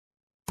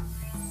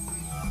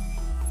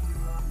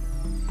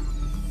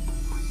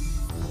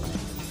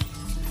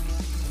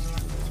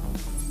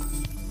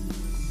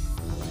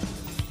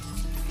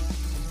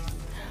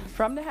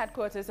From the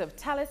headquarters of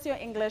Tell Your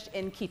English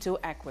in Quito,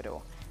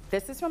 Ecuador.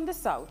 This is From the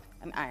South,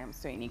 and I am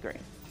Soini Gray.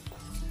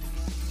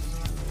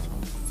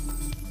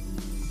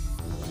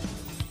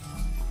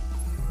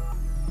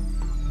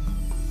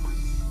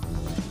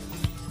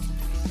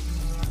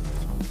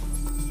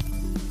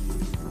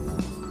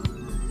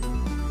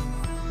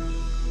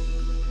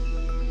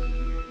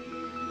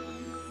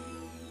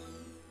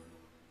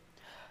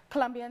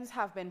 Colombians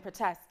have been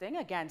protesting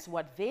against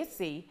what they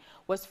say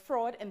was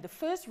fraud in the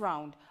first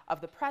round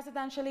of the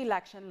presidential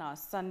election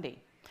last Sunday.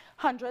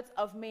 Hundreds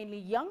of mainly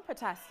young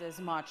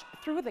protesters marched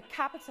through the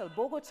capital,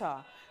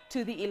 Bogota,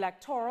 to the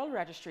electoral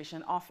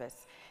registration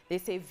office. They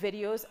say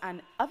videos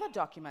and other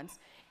documents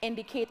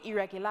indicate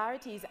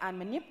irregularities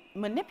and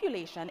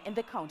manipulation in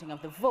the counting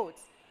of the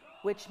votes,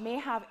 which may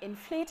have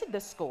inflated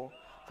the score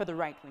for the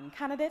right-wing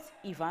candidate,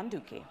 Iván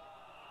Duque.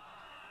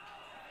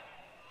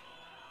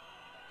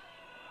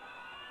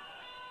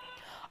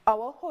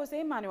 Our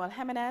Jose Manuel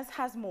Jimenez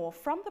has more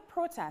from the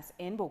protest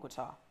in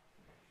Bogota.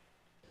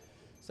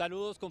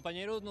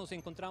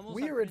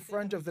 We are in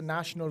front of the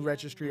National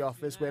Registry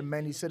Office where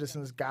many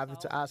citizens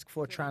gathered to ask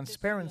for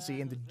transparency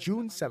in the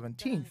June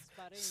 17th,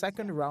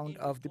 second round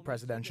of the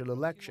presidential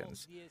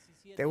elections.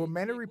 There were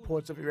many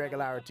reports of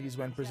irregularities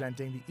when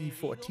presenting the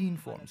E14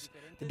 forms,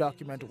 the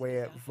document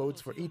where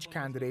votes for each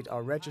candidate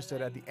are registered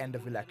at the end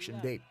of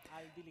election day.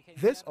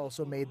 This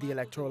also made the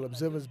Electoral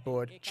Observers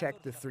Board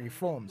check the 3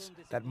 forms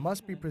that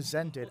must be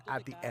presented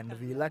at the end of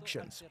the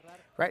elections.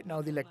 Right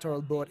now, the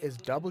Electoral Board is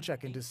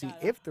double-checking to see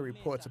if the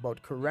reports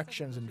about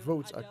corrections in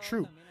votes are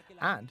true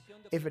and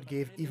if it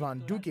gave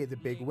Iván Duque the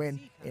big win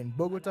in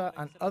Bogota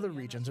and other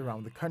regions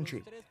around the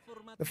country.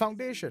 The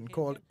foundation,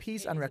 called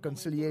Peace and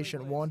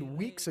Reconciliation, warned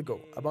weeks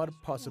ago about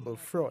a possible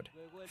fraud.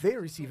 They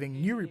are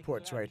receiving new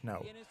reports right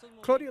now.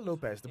 Claudia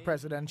Lopez, the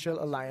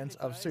Presidential Alliance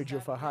of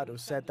Sergio Fajardo,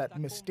 said that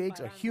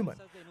mistakes are human,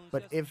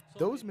 but if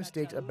those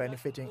mistakes are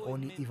benefiting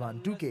only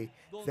Iván Duque,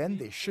 then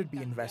they should be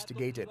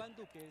investigated.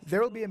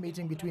 There will be a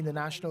meeting between the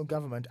national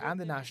government and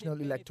the National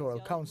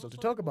Electoral Council to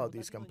talk about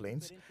these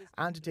complaints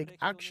and to take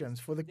actions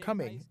for the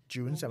coming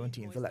June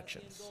 17th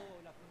elections.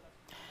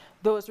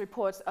 Those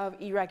reports of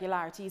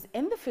irregularities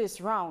in the first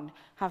round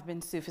have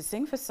been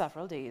surfacing for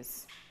several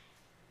days.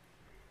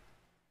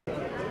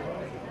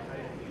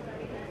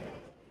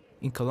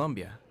 In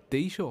Colombia,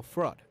 the issue of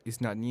fraud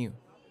is not new.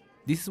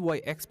 This is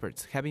why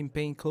experts have been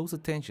paying close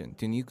attention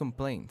to new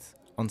complaints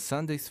on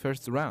Sunday's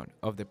first round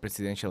of the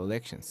presidential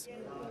elections.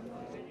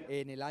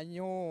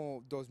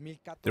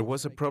 There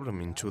was a problem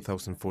in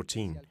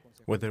 2014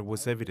 where there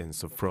was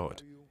evidence of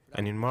fraud,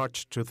 and in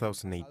March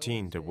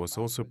 2018 there was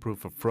also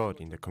proof of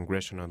fraud in the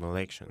congressional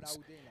elections.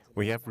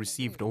 We have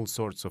received all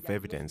sorts of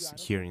evidence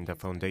here in the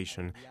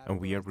foundation, and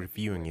we are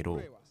reviewing it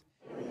all.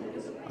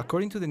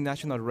 According to the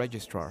National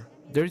Registrar,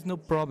 there is no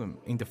problem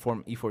in the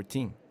Form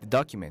E14, the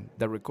document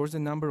that records the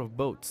number of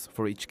votes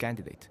for each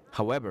candidate.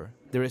 However,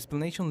 their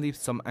explanation leaves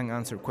some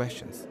unanswered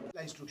questions.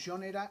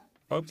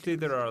 Obviously,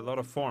 there are a lot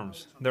of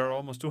forms. There are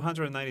almost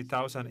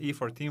 290,000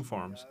 E14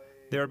 forms.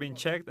 They are being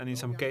checked, and in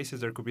some cases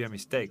there could be a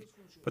mistake.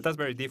 But that's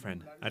very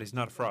different, and it's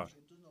not fraud.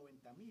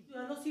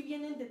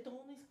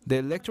 The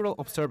electoral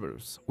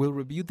observers will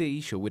review the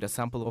issue with a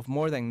sample of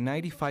more than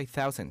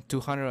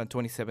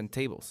 95,227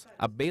 tables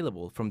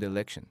available from the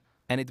election,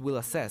 and it will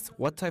assess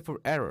what type of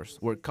errors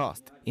were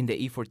caused in the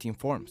E14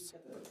 forms.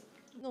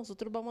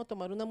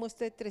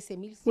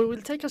 We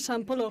will take a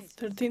sample of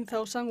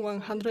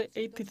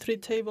 13,183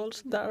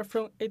 tables that are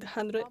from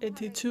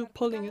 882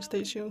 polling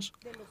stations.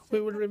 We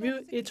will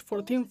review each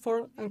 14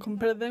 form and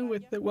compare them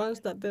with the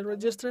ones that the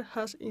register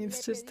has in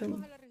its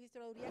system.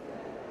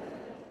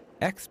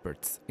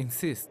 Experts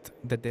insist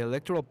that the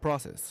electoral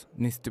process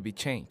needs to be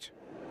changed.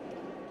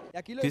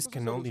 This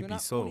can only be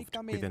solved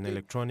with an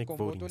electronic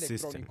voting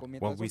system.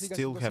 While we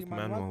still have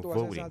manual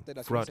voting,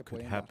 fraud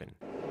could happen.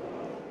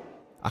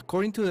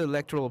 According to the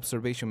Electoral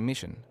Observation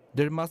Mission,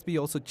 there must be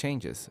also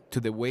changes to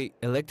the way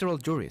electoral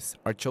juries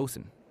are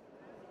chosen.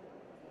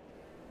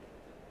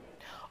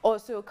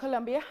 Also,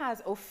 Colombia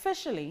has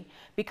officially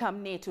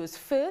become NATO's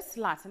first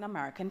Latin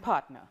American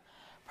partner.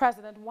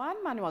 President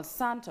Juan Manuel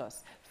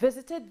Santos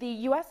visited the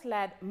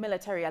U.S.-led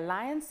military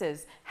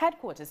alliance's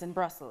headquarters in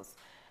Brussels.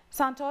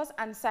 Santos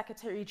and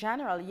Secretary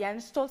General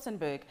Jens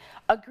Stoltenberg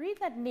agreed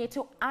that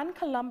NATO and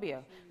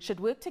Colombia should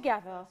work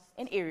together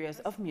in areas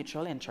of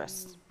mutual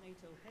interest.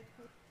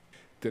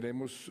 We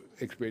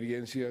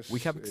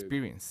have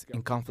experience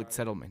in conflict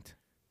settlement,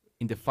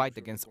 in the fight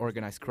against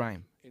organized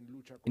crime,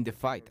 in the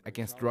fight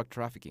against drug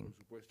trafficking,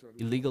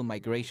 illegal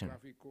migration,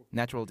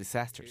 natural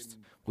disasters,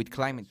 with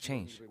climate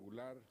change.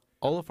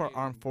 All of our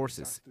armed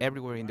forces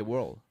everywhere in the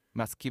world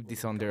must keep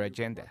this on their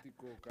agenda,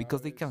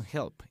 because they can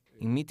help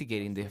in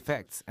mitigating the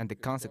effects and the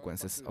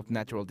consequences of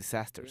natural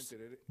disasters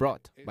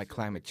brought by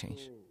climate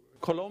change.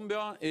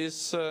 Colombia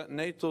is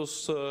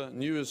NATO's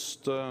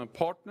newest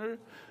partner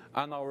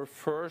and our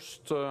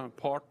first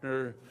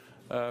partner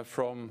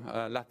from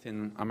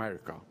Latin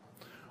America.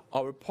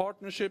 Our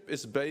partnership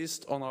is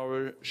based on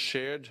our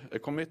shared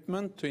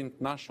commitment to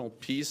international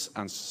peace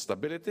and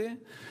stability,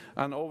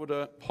 and over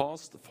the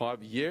past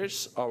 5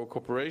 years, our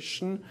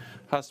cooperation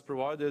has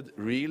provided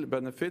real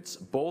benefits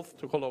both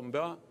to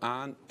Colombia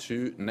and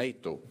to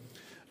NATO.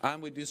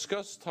 And we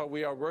discussed how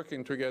we are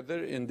working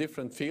together in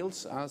different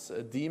fields as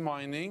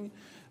demining,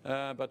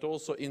 but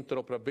also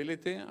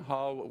interoperability,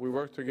 how we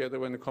work together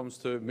when it comes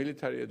to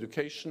military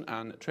education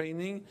and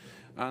training,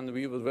 and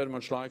we would very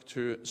much like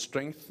to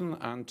strengthen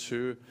and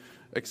to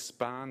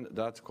expand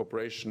that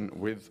cooperation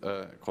with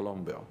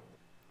Colombia.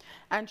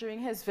 And during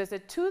his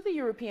visit to the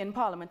European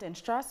Parliament in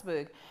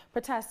Strasbourg,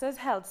 protesters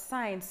held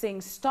signs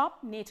saying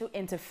 "Stop NATO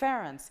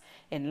interference"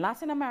 in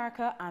Latin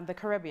America and the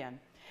Caribbean.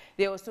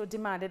 They also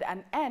demanded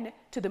an end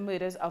to the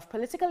murders of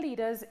political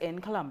leaders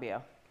in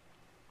Colombia.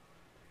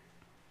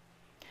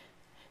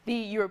 The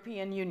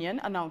European Union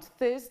announced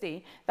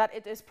Thursday that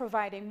it is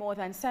providing more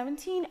than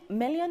 $17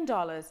 million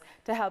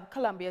to help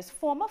Colombia's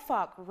former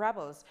FARC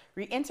rebels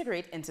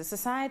reintegrate into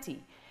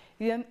society.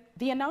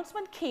 The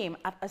announcement came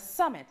at a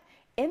summit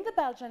in the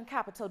Belgian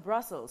capital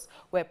Brussels,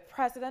 where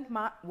President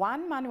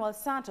Juan Manuel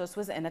Santos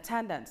was in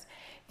attendance.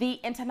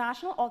 The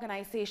international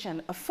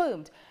organization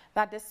affirmed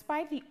that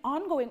despite the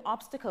ongoing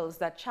obstacles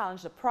that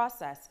challenge the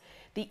process,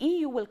 the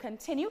EU will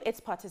continue its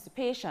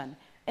participation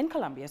in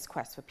Colombia's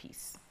quest for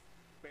peace.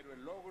 Pero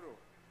el logro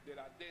de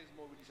la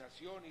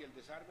desmovilización y el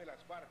desarme de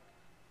las FARC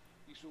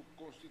y su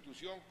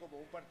constitución como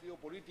un partido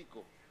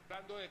político,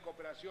 hablando de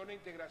cooperación e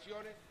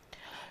integraciones.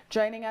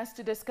 Joining us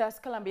to discuss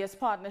Colombia's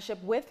partnership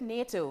with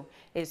NATO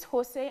is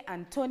Jose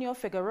Antonio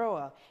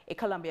Figueroa, a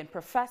Colombian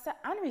professor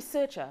and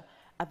researcher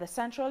at the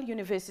Central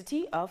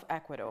University of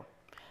Ecuador.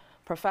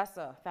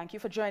 Professor, thank you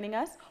for joining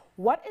us.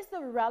 What is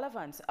the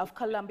relevance of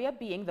Colombia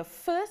being the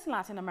first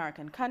Latin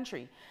American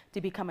country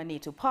to become a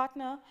NATO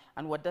partner,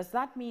 and what does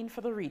that mean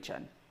for the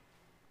region?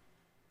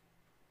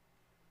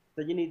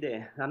 So,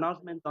 the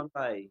announcement done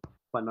by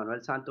Juan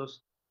Manuel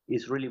Santos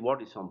is really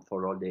worrisome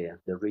for all the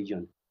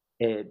region.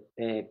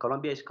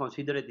 Colombia is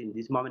considered in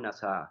this moment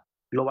as a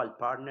global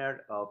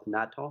partner of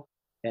NATO,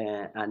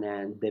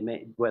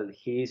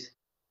 he's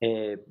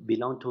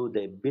belong to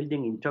the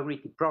Building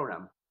Integrity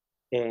Program.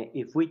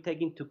 If we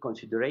take into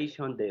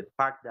consideration the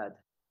fact that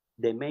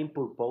the main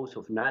purpose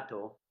of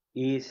NATO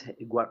is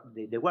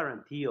the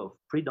guarantee of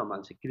freedom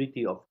and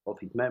security of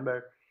its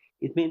members,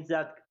 it means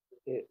that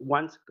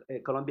once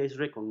Colombia is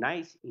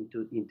recognized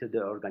into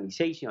the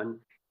organization,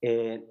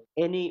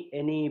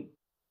 any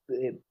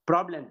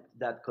problem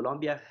that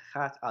Colombia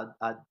has,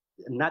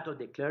 NATO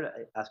declared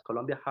as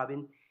Colombia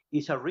having,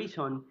 is a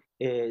reason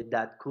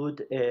that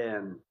could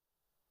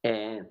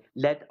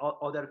let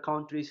other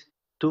countries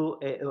to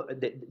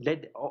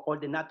let all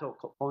the NATO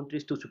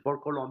countries to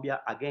support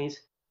Colombia against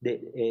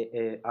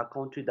a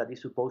country that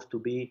is supposed to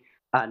be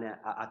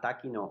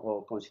attacking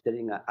or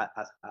considering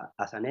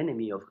as an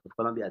enemy of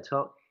Colombia.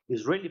 So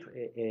it's really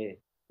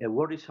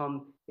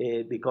worrisome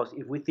because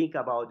if we think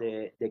about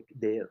the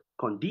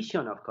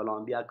condition of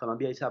Colombia,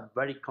 Colombia is a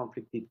very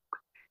conflicted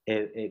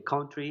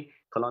country.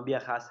 Colombia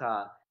has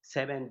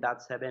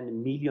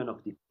 7.7 million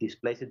of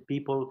displaced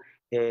people,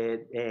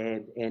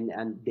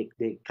 and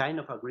the kind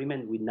of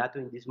agreement with NATO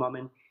in this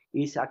moment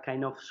is a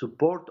kind of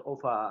support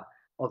of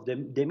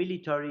the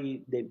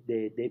military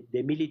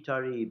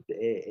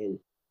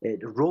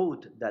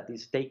road that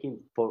is taken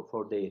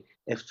for the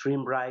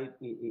extreme right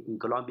in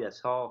Colombia.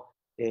 So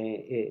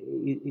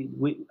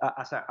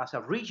as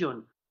a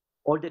region,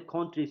 all the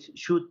countries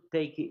should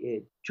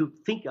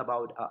think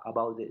about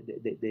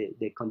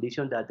the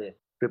condition that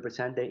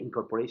represent the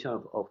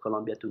incorporation of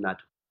Colombia to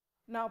NATO.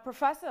 Now,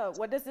 Professor,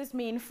 what does this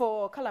mean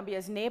for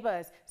Colombia's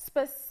neighbors,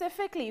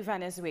 specifically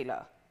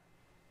Venezuela?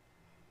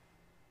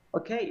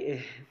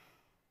 Okay,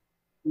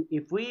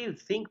 if we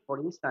think, for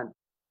instance,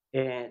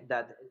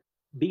 that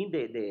being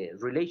the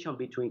relation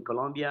between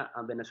Colombia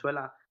and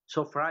Venezuela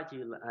so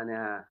fragile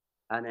and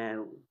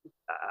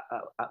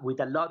with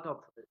a lot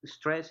of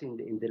stress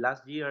in the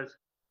last years,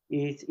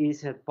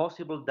 is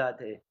possible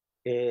that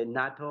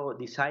NATO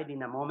decide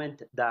in a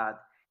moment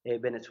that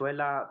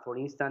Venezuela, for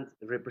instance,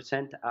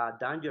 represent a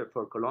danger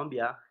for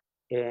Colombia,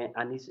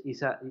 and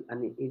is a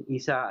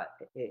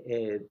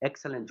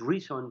excellent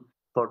reason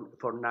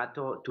for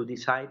NATO to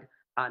decide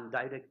on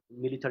direct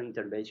military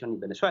intervention in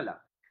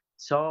Venezuela.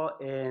 So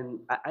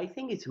I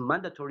think it's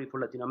mandatory for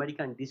Latin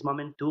America in this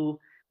moment to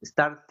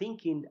start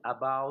thinking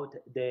about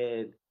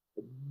the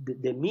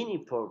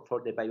meaning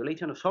for the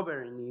violation of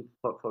sovereignty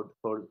for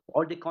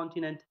all the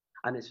continent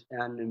and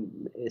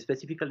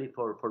specifically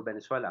for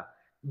Venezuela.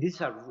 This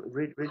is a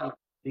really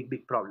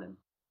big problem.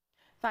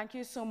 Thank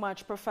you so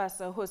much,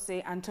 Professor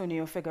Jose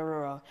Antonio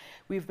Figueroa.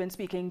 We've been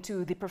speaking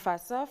to the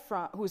professor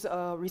who's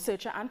a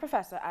researcher and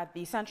professor at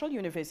the Central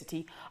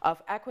University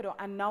of Ecuador.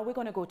 And now we're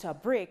going to go to a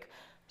break.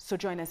 So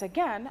join us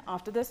again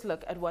after this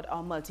look at what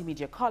our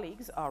multimedia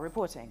colleagues are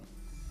reporting.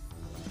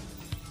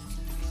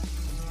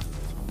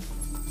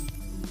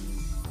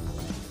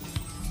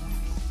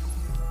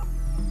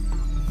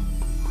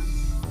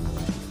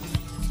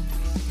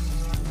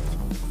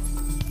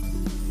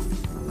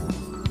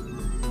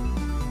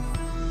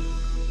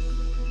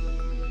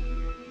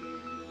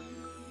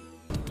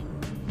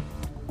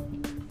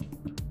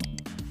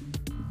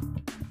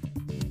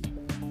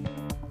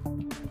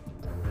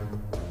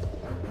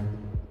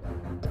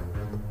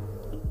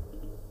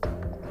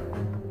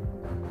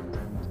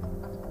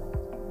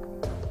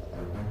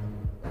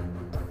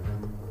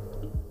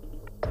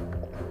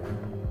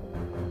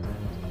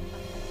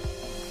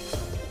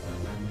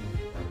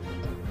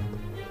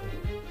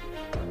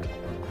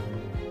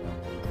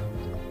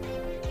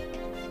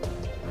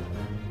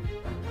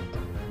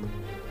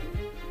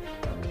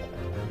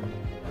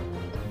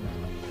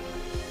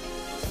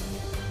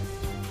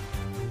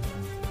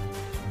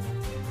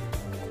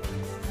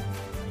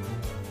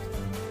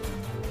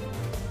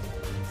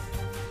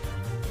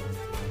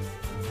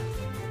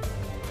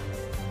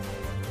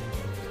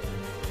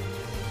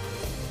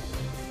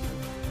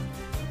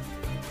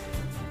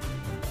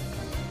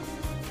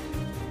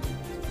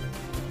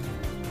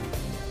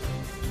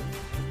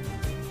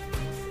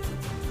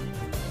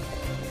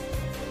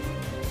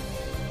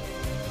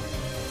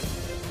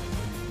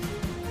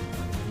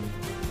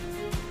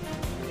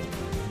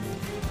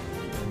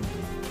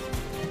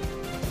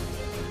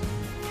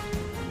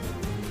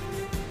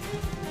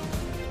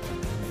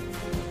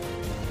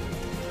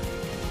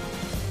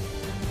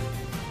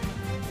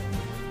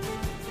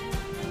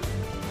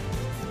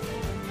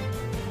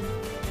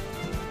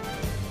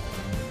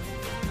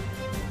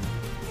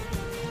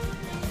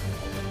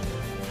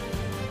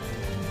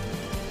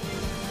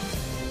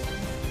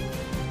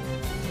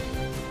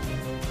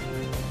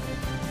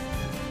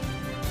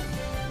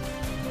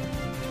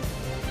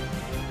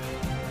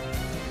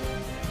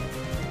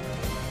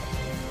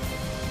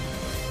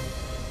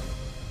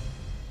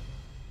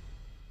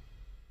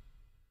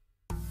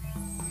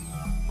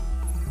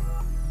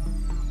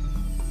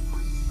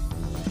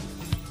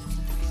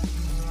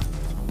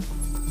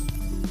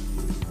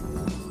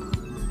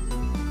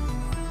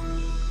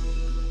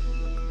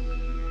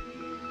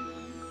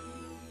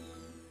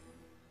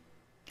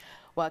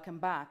 Welcome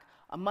back.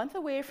 A month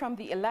away from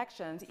the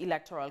elections,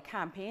 electoral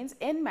campaigns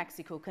in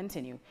Mexico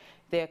continue.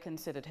 They are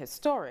considered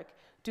historic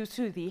due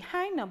to the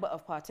high number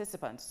of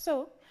participants.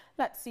 So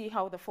let's see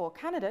how the 4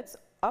 candidates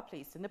are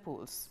placed in the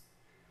polls.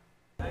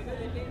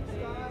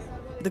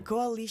 The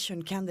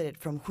coalition candidate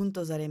from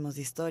Juntos Haremos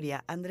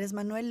Historia, Andrés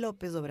Manuel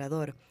López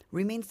Obrador,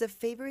 remains the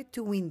favorite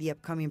to win the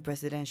upcoming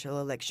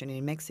presidential election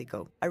in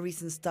Mexico. A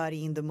recent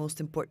study in the most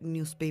important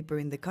newspaper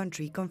in the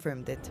country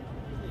confirmed it.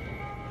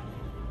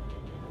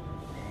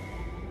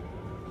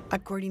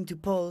 According to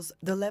polls,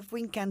 the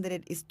left-wing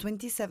candidate is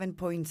 27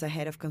 points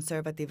ahead of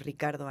conservative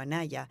Ricardo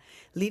Anaya,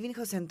 leaving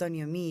José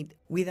Antonio Meade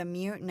with a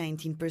mere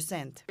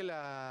 19%.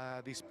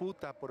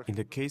 In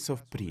the case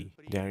of PRI,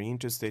 they are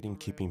interested in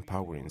keeping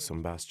power in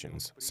some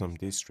bastions, some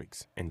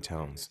districts and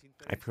towns.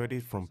 I've heard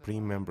it from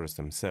PRI members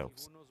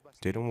themselves.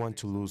 They don't want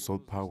to lose all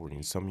power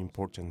in some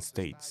important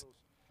states.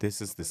 This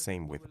is the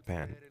same with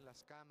PAN.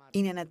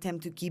 In an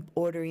attempt to keep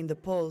order in the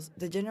polls,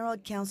 the General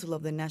Council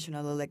of the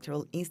National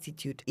Electoral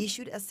Institute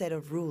issued a set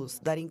of rules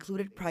that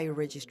included prior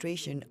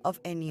registration of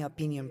any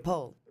opinion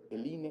poll.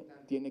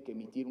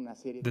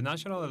 The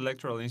National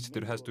Electoral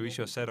Institute has to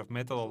issue a set of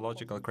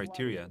methodological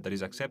criteria that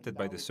is accepted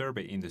by the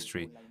survey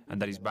industry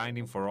and that is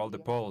binding for all the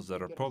polls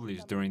that are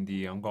published during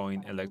the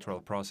ongoing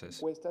electoral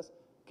process.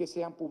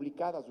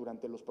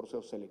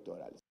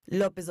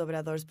 López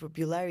Obrador's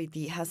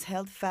popularity has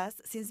held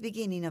fast since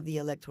beginning of the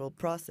electoral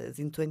process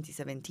in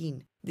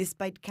 2017,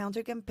 despite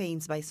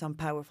counter-campaigns by some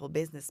powerful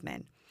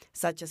businessmen,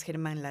 such as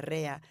Germán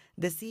Larrea,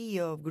 the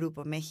CEO of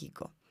Grupo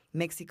México,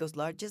 Mexico's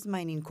largest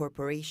mining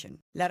corporation.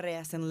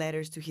 Larrea sent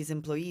letters to his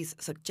employees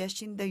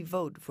suggesting they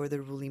vote for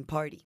the ruling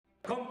party.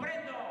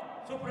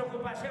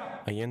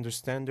 I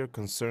understand their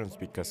concerns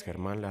because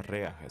Germán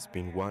Larrea has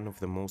been one of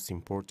the most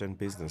important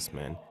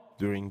businessmen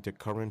during the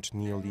current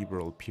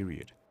neoliberal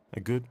period, a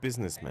good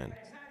businessman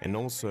and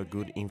also a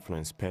good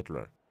influence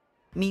peddler.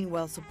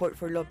 Meanwhile, support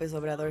for López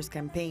Obrador's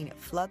campaign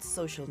floods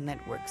social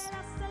networks.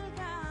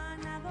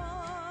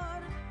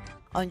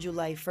 On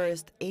July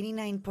 1st,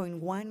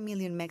 89.1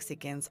 million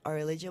Mexicans are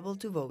eligible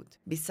to vote.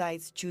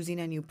 Besides choosing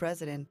a new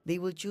president, they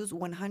will choose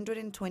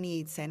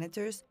 128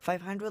 senators,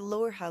 500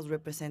 lower house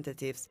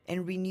representatives,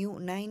 and renew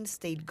 9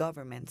 state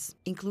governments,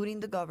 including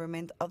the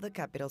government of the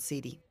capital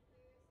city.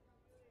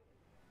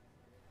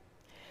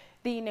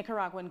 The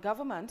Nicaraguan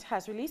government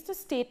has released a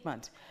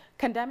statement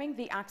condemning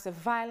the acts of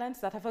violence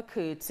that have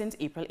occurred since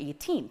April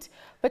 18th,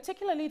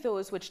 particularly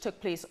those which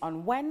took place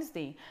on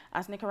Wednesday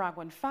as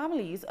Nicaraguan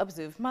families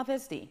observed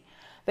Mother's Day.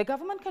 The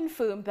government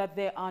confirmed that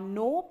there are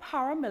no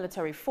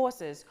paramilitary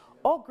forces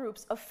or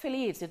groups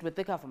affiliated with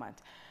the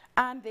government,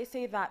 and they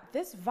say that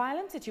this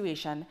violent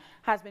situation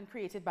has been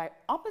created by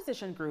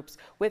opposition groups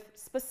with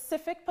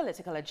specific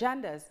political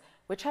agendas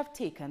which have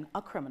taken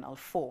a criminal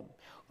form,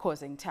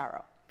 causing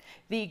terror.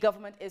 The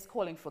government is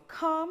calling for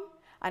calm,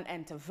 an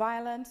end to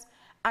violence,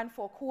 and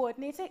for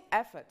coordinated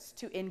efforts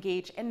to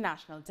engage in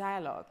national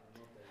dialogue.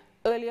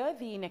 Earlier,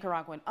 the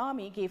Nicaraguan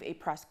army gave a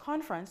press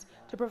conference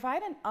to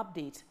provide an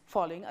update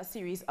following a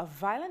series of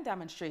violent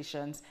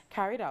demonstrations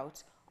carried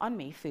out on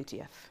May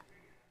 30th.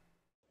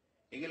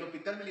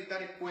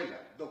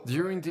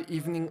 During the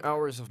evening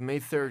hours of May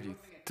 30th,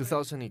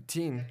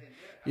 2018,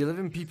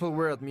 11 people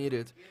were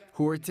admitted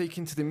who were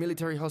taken to the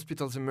military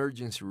hospital's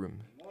emergency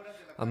room.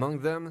 Among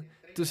them,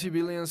 2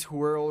 civilians who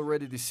were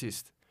already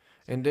deceased,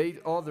 and 8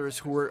 others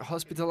who were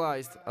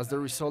hospitalized as the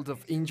result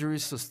of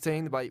injuries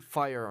sustained by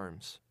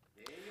firearms.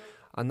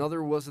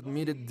 Another was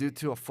admitted due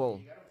to a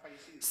fall.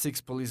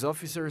 6 police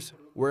officers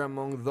were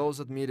among those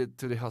admitted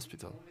to the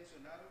hospital.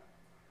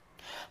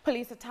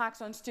 Police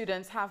attacks on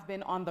students have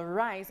been on the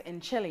rise in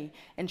Chile.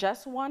 In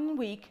just 1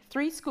 week,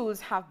 3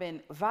 schools have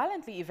been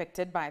violently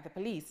evicted by the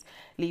police,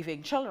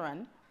 leaving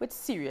children with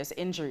serious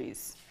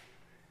injuries.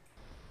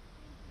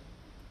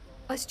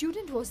 A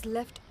student was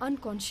left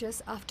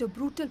unconscious after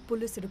brutal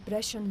police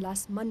repression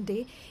last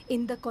Monday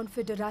in the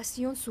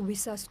Confederación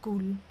Suiza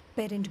school.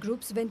 Parent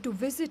groups went to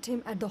visit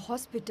him at the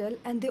hospital,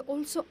 and they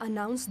also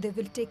announced they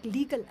will take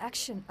legal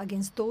action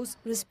against those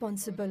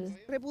responsible.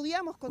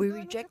 We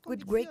reject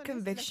with great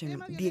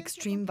conviction the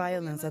extreme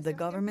violence that the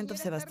government of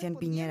Sebastián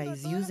Piñera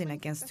is using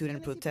against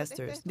student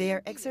protesters. They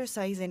are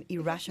exercising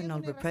irrational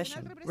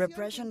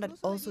repression that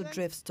also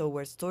drifts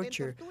towards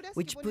torture,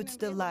 which puts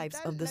the lives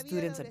of the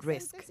students at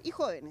risk.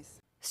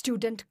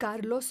 Student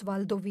Carlos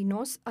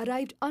Valdovinos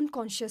arrived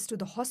unconscious to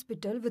the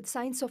hospital with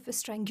signs of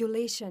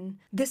strangulation.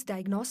 This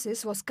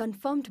diagnosis was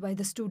confirmed by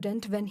the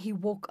student when he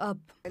woke up.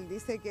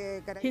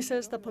 He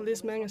says the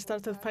policemen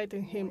started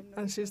fighting him,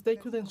 and since they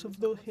couldn't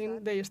subdue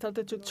him, they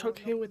started to choke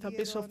him with a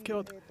piece of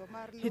cloth,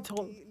 he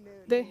told.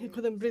 Then he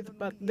couldn't breathe,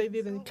 but they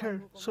didn't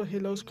care, so he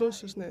lost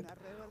consciousness.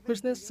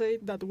 Witnesses said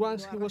that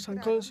once he was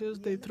unconscious,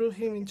 they threw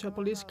him into a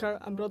police car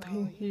and brought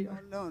him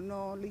here.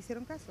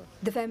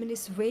 The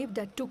feminist wave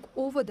that took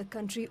over the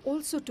country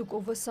also took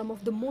over some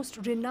of the most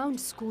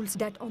renowned schools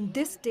that on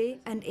this day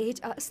and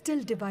age are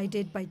still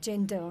divided by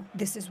gender.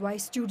 This is why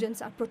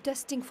students are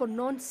protesting for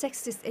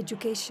non-sexist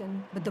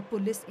education, but the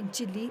police in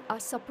Chile are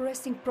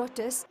suppressing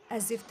protests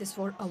as if this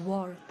were a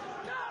war.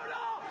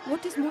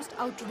 What is most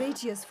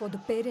outrageous for the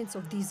parents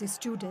of these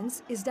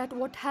students is that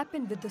what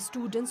happened with the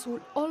students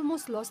who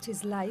almost lost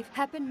his life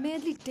happened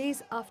merely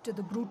days after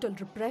the brutal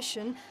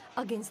repression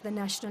against the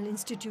National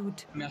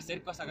Institute.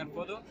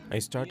 I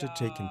started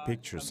taking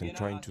pictures and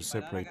trying to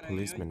separate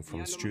policemen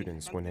from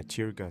students when a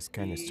tear gas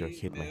canister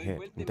hit my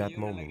head. In that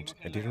moment,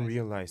 I didn't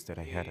realize that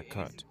I had a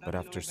cut, but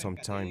after some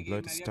time,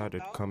 blood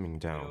started coming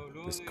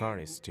down. The scar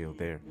is still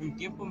there.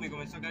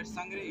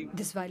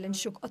 This violence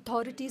shook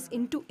authorities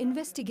into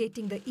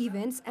investigating the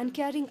events and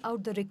carrying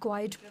out the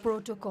required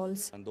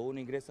protocols.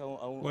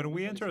 When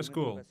we enter a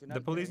school,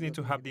 the police need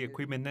to have the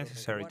equipment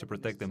necessary to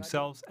protect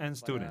themselves and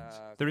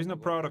students. There is no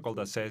protocol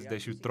that says they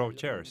should throw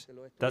chairs.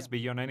 That's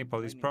beyond any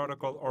police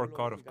protocol or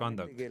code of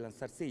conduct.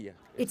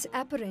 It's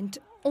apparent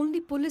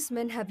only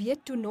policemen have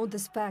yet to know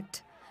this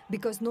fact,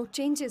 because no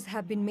changes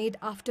have been made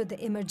after the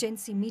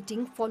emergency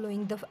meeting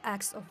following the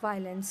acts of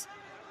violence.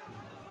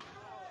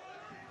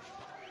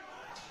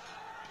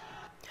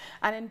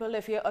 And in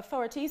Bolivia,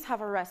 authorities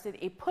have arrested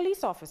a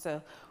police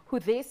officer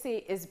who they say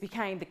is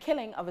behind the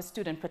killing of a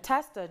student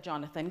protester,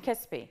 Jonathan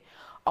Quispe.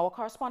 Our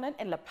correspondent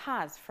in La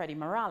Paz, Freddy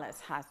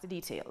Morales, has the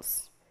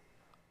details.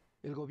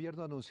 The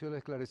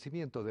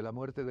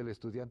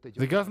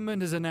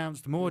government has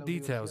announced more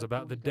details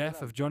about the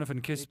death of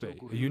Jonathan Quispe,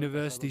 a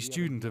university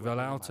student of El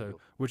Alto,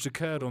 which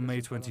occurred on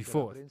May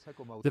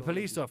 24th. The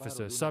police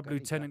officer,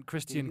 Sub-Lieutenant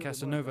Christian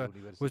Casanova,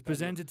 was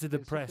presented to the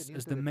press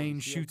as the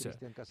main shooter.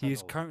 He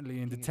is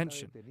currently in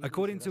detention.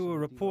 According to a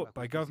report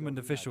by government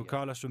official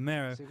Carlos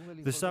Romero,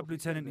 the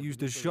sub-lieutenant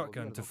used a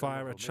shotgun to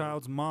fire a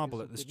child's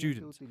marble at the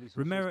student.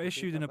 Romero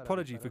issued an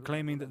apology for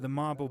claiming that the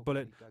marble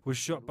bullet was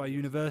shot by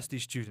university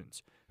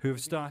students, who have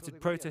started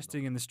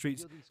protesting in the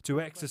streets to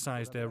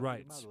exercise their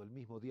rights.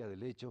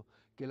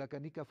 We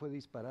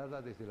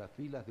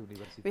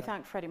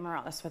thank Freddy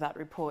Morales for that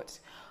report.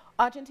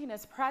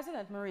 Argentina's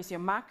President Mauricio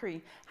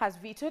Macri has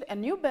vetoed a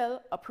new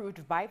bill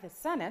approved by the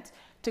Senate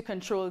to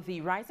control the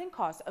rising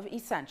cost of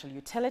essential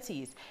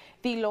utilities.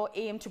 The law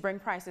aimed to bring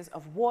prices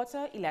of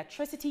water,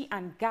 electricity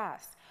and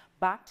gas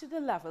back to the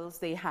levels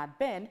they had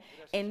been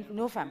in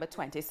November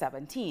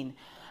 2017.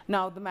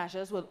 Now, the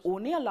measures will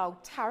only allow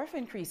tariff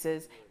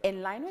increases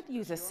in line with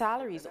user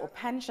salaries or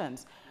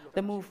pensions.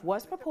 The move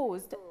was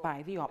proposed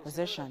by the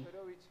opposition.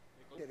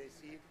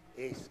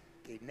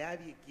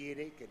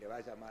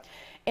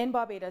 In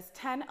Barbados,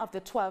 10 of the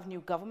 12 new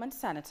government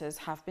senators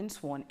have been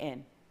sworn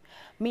in.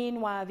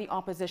 Meanwhile, the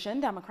opposition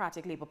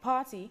Democratic Labour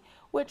Party,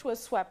 which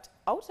was swept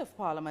out of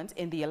Parliament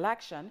in the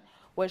election,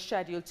 was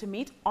scheduled to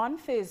meet on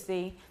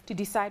Thursday to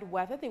decide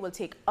whether they will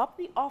take up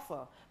the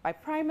offer by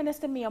Prime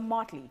Minister Mia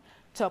Mottley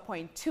to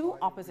appoint 2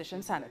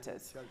 opposition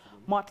senators.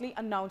 Mottley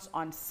announced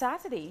on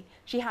Saturday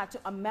she had to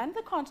amend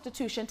the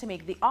constitution to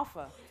make the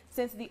offer,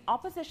 since the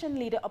opposition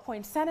leader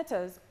appoints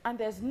senators and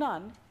there's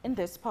none in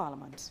this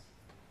parliament.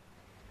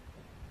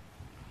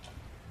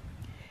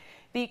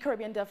 The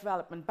Caribbean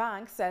Development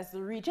Bank says the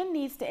region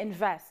needs to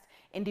invest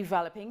in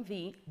developing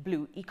the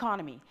blue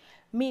economy,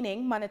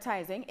 meaning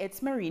monetizing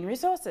its marine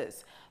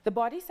resources. The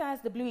body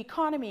says the blue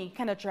economy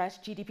can address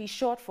GDP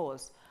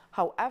shortfalls.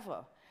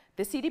 However,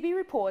 the CDB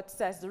report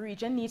says the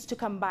region needs to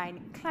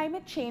combine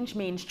climate change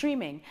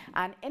mainstreaming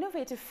and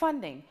innovative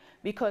funding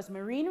because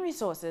marine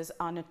resources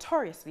are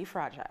notoriously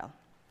fragile.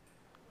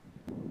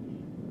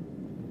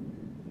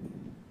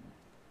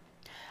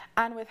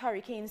 And with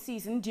hurricane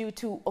season due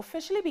to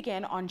officially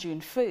begin on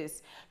June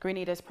 1st,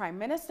 Grenada's Prime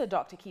Minister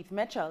Dr. Keith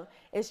Mitchell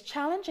is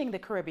challenging the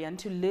Caribbean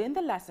to learn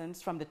the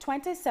lessons from the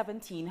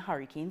 2017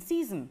 hurricane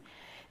season.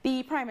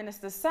 The Prime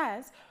Minister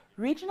says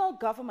regional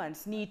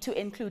governments need to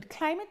include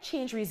climate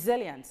change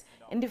resilience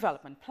in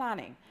development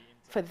planning.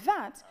 For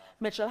that,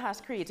 Mitchell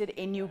has created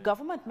a new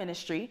government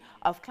ministry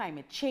of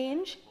climate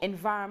change,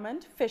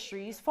 environment,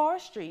 fisheries,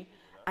 forestry,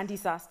 and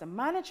disaster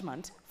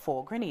management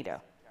for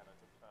Grenada.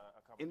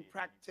 In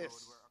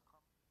practice,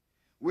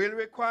 will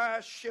require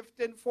a shift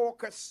in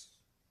focus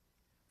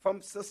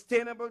from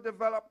sustainable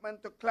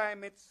development to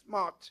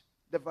climate-smart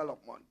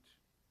development.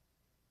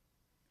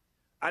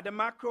 At the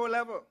macro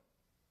level,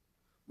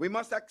 we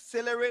must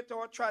accelerate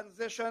our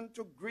transition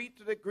to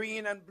the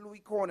green and blue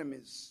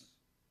economies,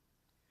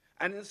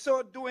 and in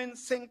so doing,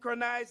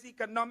 synchronize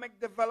economic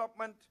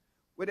development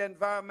with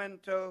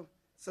environmental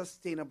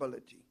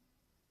sustainability.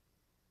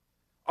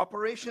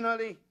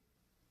 Operationally,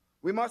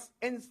 we must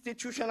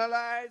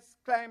institutionalize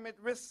climate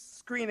risk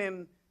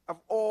screening of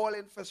all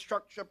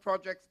infrastructure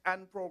projects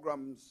and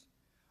programs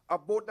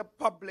of both the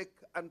public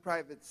and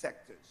private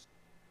sectors.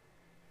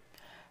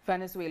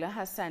 Venezuela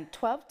has sent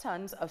 12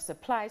 tons of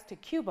supplies to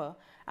Cuba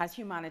as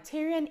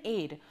humanitarian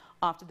aid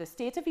after the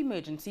state of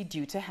emergency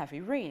due to heavy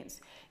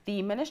rains.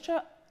 The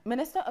Minister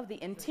of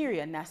the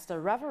Interior,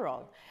 Nestor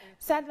Reverol,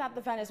 said that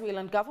the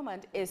Venezuelan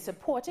government is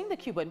supporting the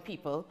Cuban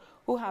people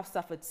who have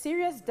suffered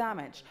serious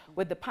damage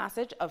with the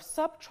passage of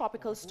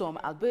subtropical storm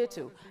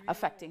Alberto,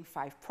 affecting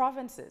 5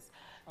 provinces.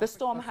 The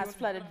storm has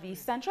flooded the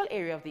central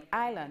area of the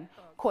island,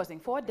 causing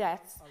 4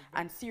 deaths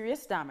and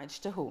serious damage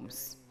to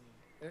homes.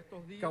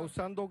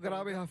 Causando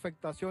graves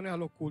afectaciones a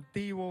los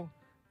cultivos,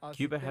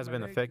 Cuba has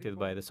been affected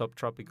by the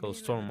subtropical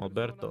storm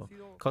Alberto,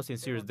 causing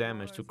serious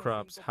damage to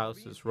crops,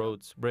 houses,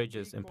 roads,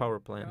 bridges, and power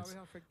plants.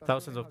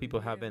 Thousands of people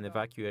have been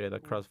evacuated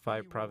across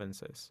 5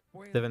 provinces.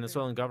 The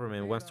Venezuelan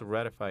government wants to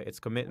ratify its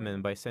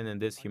commitment by sending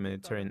this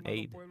humanitarian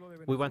aid.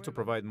 We want to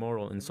provide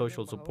moral and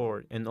social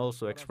support and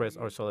also express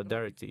our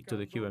solidarity to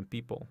the Cuban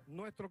people.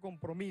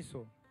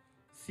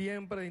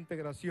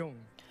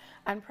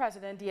 And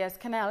President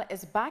Diaz-Canel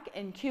is back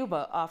in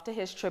Cuba after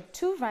his trip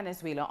to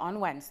Venezuela on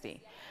Wednesday.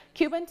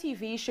 Cuban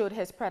TV showed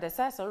his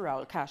predecessor,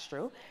 Raul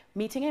Castro,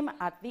 meeting him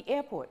at the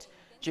airport.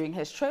 During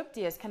his trip,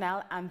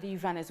 Diaz-Canel and the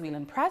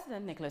Venezuelan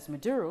President, Nicolas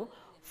Maduro,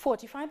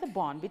 fortified the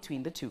bond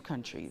between the two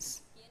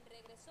countries.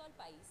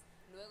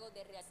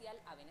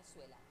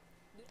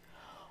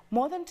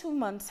 More than 2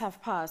 months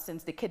have passed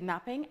since the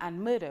kidnapping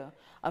and murder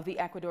of the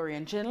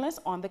Ecuadorian journalist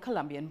on the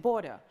Colombian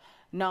border.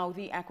 Now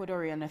the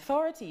Ecuadorian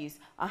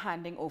authorities are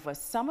handing over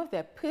some of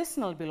their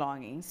personal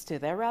belongings to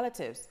their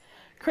relatives.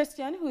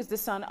 Christian, who is the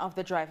son of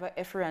the driver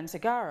Efrain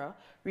Segarra,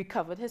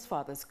 recovered his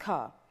father's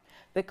car.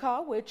 The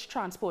car, which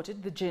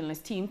transported the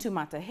journalist team to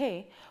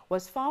Matahe,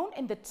 was found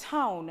in the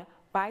town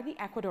by the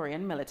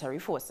Ecuadorian military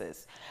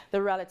forces.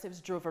 The relatives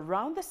drove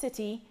around the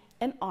city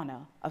in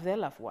honor of their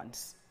loved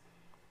ones.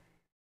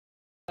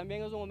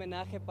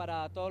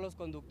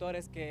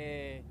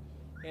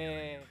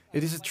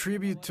 It is a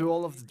tribute to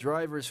all of the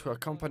drivers who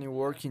accompany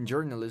working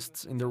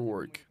journalists in their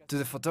work, to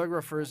the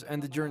photographers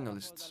and the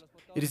journalists.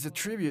 It is a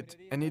tribute,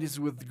 and it is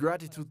with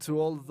gratitude to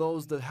all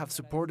those that have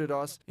supported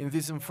us in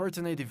this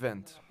unfortunate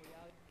event.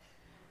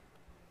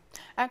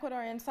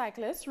 Ecuadorian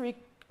cyclist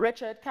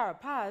Richard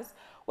Carapaz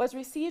was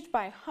received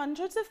by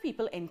hundreds of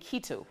people in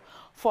Quito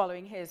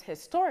following his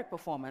historic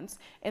performance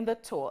in the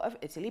Tour of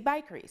Italy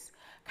bike race.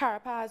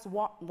 Carapaz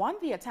won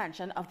the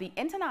attention of the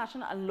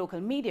international and local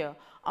media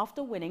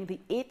after winning the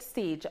 8th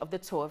stage of the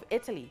Tour of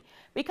Italy,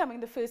 becoming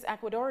the first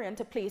Ecuadorian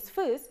to place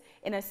first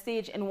in a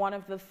stage in one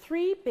of the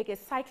 3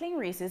 biggest cycling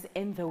races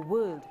in the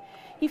world.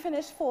 He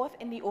finished 4th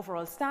in the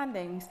overall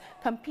standings,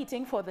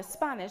 competing for the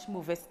Spanish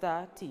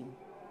Movistar team.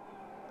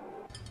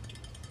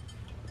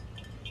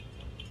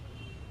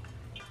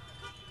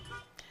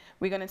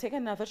 We're going to take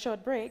another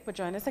short break, but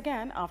join us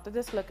again after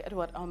this look at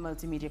what our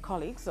multimedia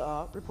colleagues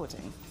are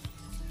reporting.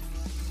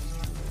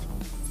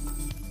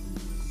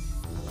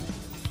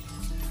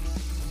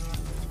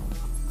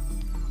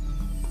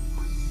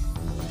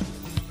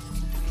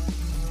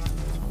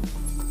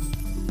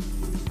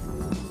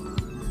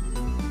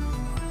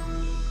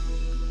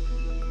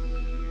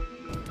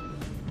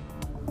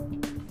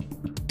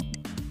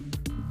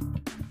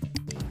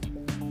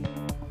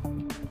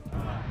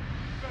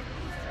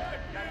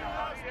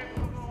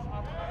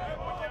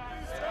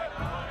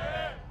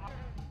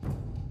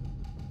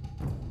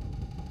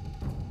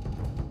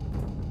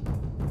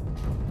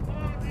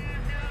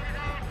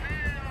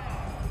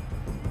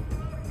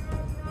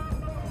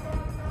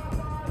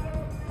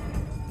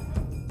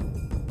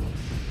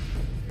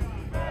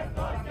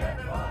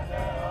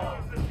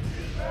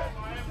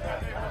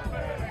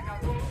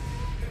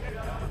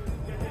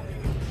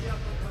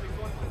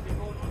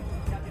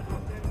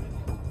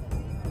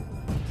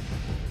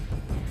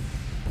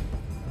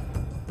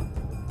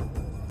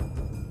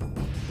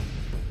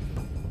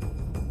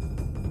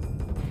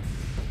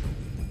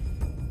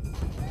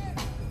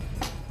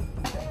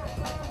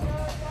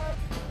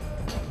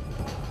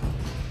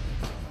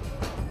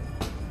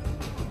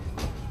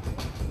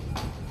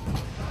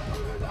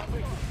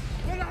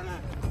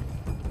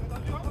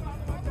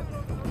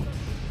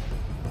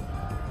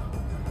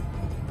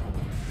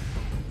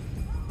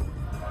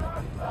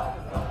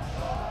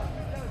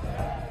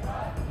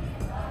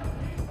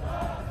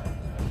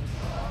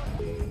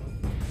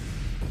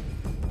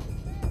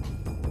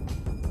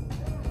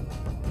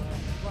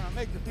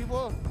 Make the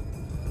people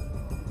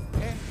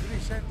and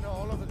listen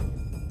all of it.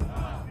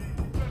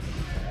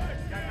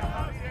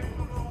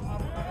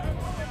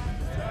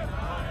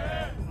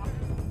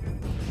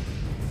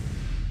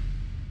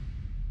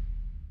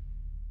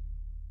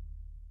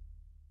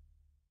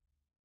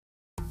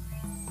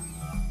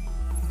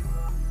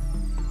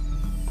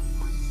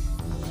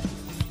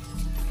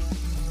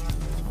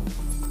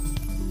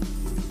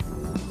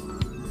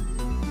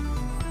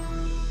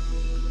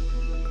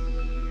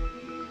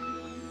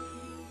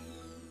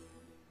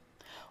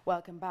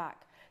 Welcome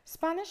back.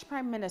 Spanish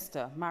Prime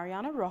Minister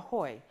Mariano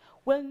Rajoy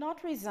will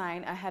not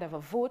resign ahead of a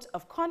vote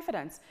of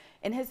confidence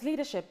in his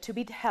leadership to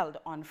be held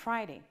on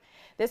Friday.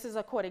 This is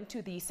according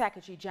to the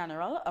Secretary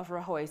General of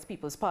Rajoy's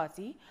People's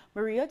Party,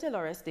 Maria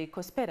Dolores de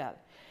Cospedal.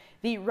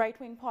 The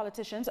right-wing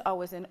politician's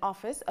hours in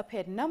office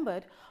appeared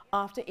numbered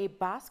after a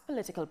Basque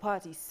political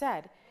party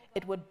said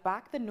it would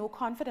back the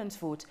no-confidence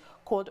vote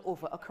called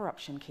over a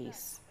corruption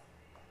case.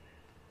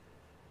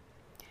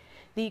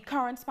 The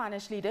current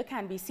Spanish leader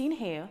can be seen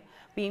here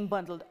being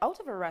bundled out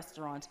of a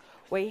restaurant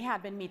where he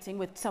had been meeting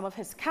with some of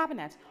his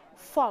cabinet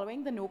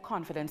following the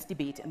no-confidence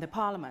debate in the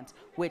parliament,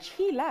 which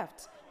he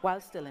left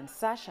while still in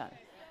session.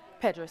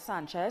 Pedro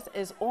Sanchez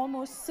is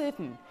almost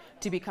certain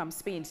to become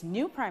Spain's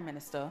new prime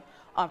minister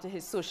after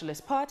his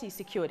Socialist Party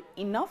secured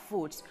enough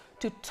votes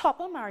to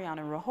topple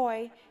Mariano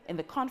Rajoy in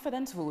the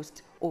confidence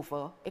vote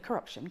over a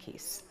corruption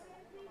case.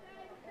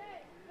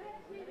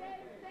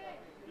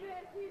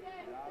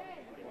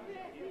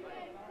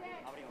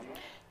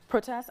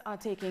 Protests are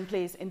taking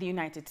place in the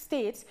United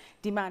States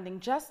demanding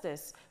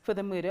justice for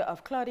the murder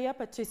of Claudia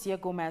Patricia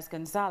Gomez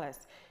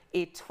Gonzalez,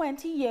 a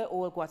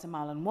 20-year-old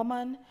Guatemalan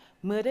woman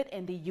murdered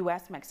in the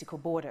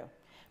U.S.-Mexico border.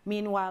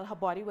 Meanwhile, her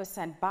body was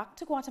sent back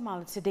to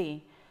Guatemala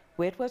today,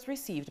 where it was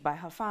received by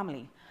her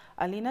family.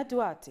 Alina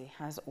Duarte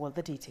has all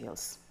the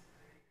details.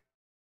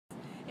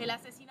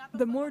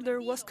 The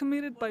murder was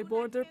committed by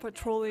Border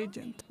Patrol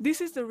agent.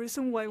 This is the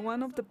reason why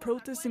one of the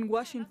protests in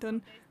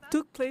Washington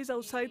took place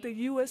outside the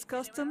U.S.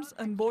 Customs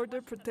and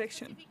Border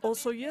Protection.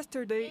 Also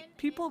yesterday,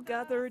 people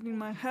gathered in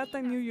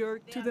Manhattan, New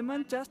York to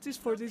demand justice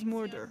for this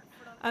murder,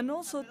 and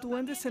also to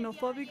end the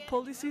xenophobic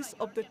policies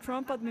of the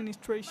Trump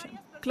administration.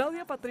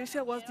 Claudia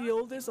Patricia was the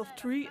oldest of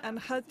three and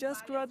had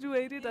just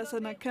graduated as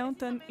an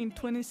accountant in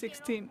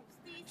 2016.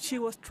 She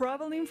was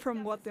traveling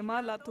from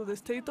Guatemala to the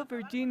state of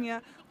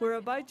Virginia, where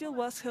a vigil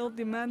was held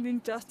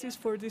demanding justice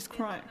for this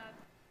crime.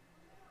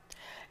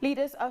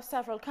 Leaders of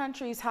several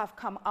countries have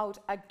come out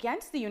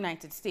against the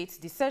United States'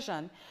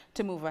 decision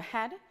to move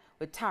ahead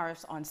with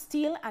tariffs on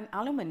steel and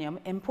aluminum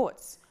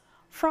imports.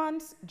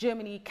 France,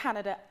 Germany,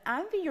 Canada,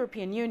 and the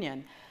European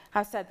Union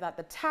have said that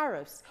the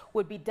tariffs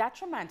would be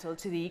detrimental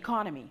to the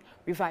economy,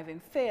 reviving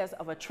fears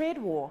of a trade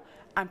war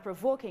and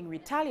provoking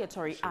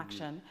retaliatory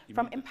action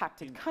from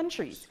impacted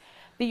countries.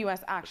 The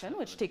U.S. action,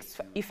 which takes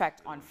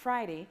effect on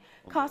Friday,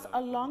 casts a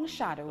long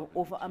shadow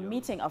over a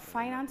meeting of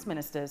finance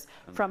ministers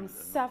from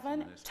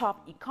 7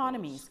 top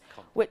economies,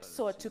 which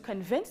sought to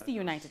convince the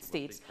United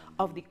States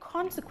of the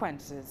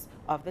consequences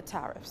of the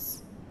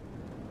tariffs.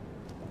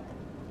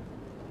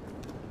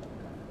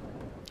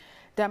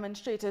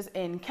 Demonstrators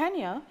in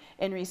Kenya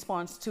in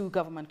response to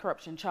government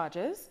corruption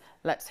charges.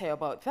 Let's hear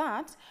about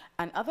that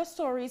and other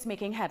stories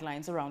making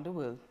headlines around the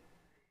world.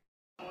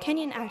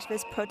 Kenyan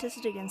activists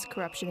protested against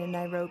corruption in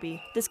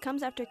Nairobi. This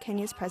comes after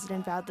Kenya's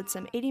president vowed that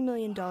some $80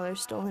 million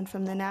stolen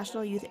from the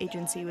National Youth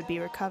Agency would be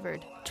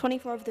recovered.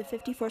 24 of the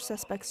 54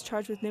 suspects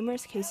charged with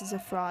numerous cases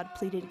of fraud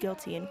pleaded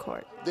guilty in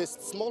court. There's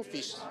small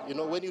fish. You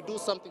know, when you do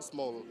something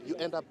small, you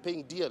end up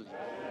paying dearly.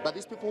 But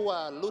these people who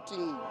are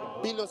looting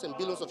billions and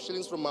billions of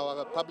shillings from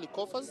our public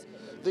coffers,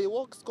 they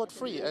walk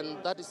scot-free,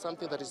 and that is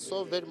something that is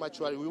so very much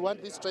worrying. We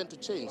want this trend to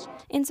change.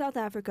 In South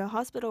Africa,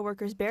 hospital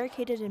workers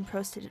barricaded and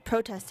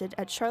protested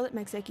at Charlotte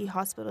Maxeke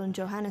Hospital in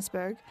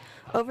Johannesburg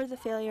over the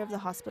failure of the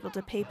hospital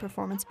to pay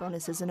performance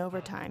bonuses and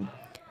overtime.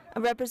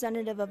 A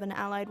representative of an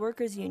allied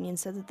workers' union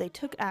said that they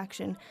took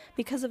action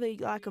because of a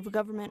lack of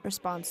government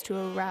response to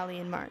a rally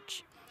in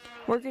March.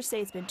 Workers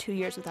say it's been 2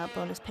 years without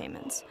bonus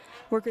payments.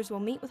 Workers will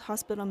meet with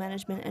hospital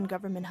management and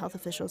government health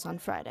officials on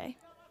Friday.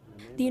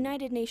 The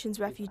United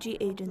Nations Refugee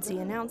Agency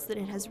announced that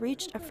it has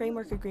reached a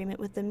framework agreement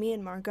with the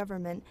Myanmar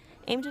government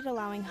aimed at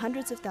allowing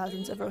hundreds of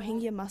thousands of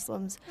Rohingya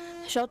Muslims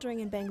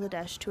sheltering in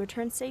Bangladesh to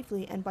return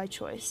safely and by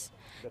choice.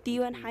 The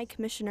UN High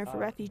Commissioner for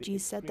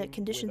Refugees said that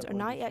conditions are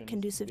not yet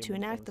conducive to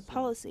enact the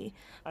policy,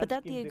 but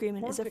that the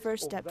agreement is a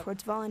first step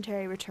towards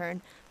voluntary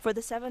return for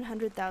the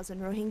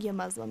 700,000 Rohingya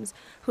Muslims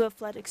who have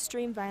fled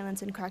extreme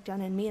violence and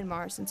crackdown in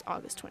Myanmar since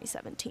August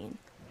 2017.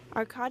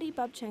 Arkady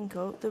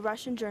Babchenko, the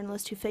Russian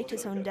journalist who faked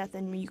his own death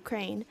in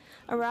Ukraine,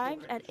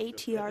 arrived at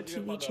ATR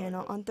TV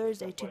channel on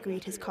Thursday to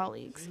greet his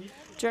colleagues.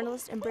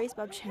 Journalists embraced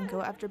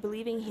Babchenko after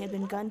believing he had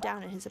been gunned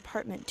down at his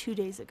apartment 2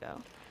 days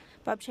ago.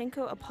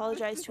 Babchenko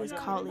apologized to his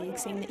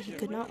colleagues, saying that he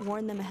could not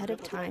warn them ahead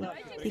of time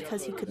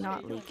because he could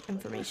not leak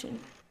information.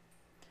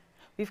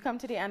 We've come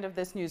to the end of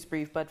this news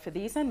brief, but for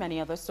these and many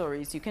other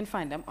stories, you can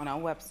find them on our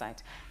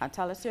website at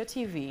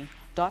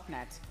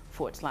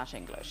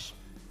telesurtv.net/English.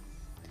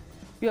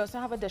 We also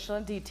have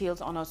additional details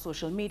on our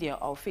social media,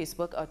 our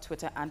Facebook, our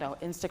Twitter, and our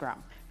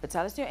Instagram. For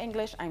Telesur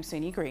English, I'm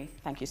Suni Gray.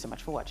 Thank you so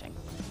much for watching.